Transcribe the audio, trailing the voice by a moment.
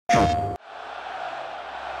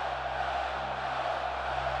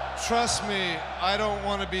Trust me, I don't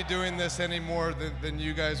want to be doing this any more than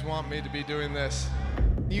you guys want me to be doing this.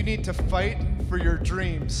 You need to fight for your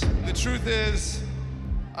dreams. The truth is,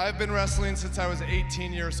 I've been wrestling since I was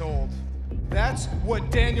 18 years old. That's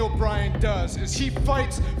what Daniel Bryan does, is he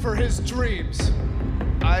fights for his dreams.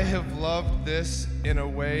 I have loved this in a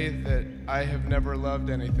way that I have never loved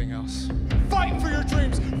anything else. Fight for your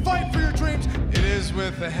dreams! Fight for your dreams! It is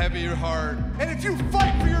with a heavy heart. And if you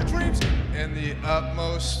fight for your dreams and the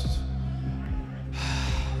utmost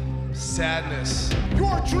sadness,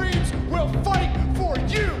 your dreams will fight for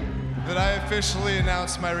you! That I officially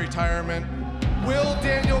announce my retirement. Will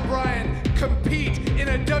Daniel Bryan compete in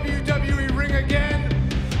a WWE ring again?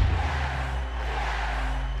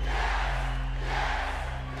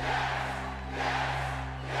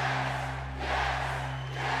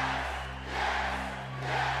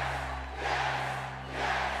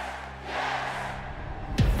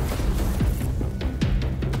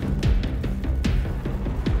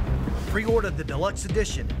 Pre-order the deluxe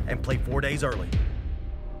edition and play 4 days early.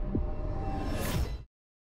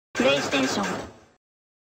 PlayStation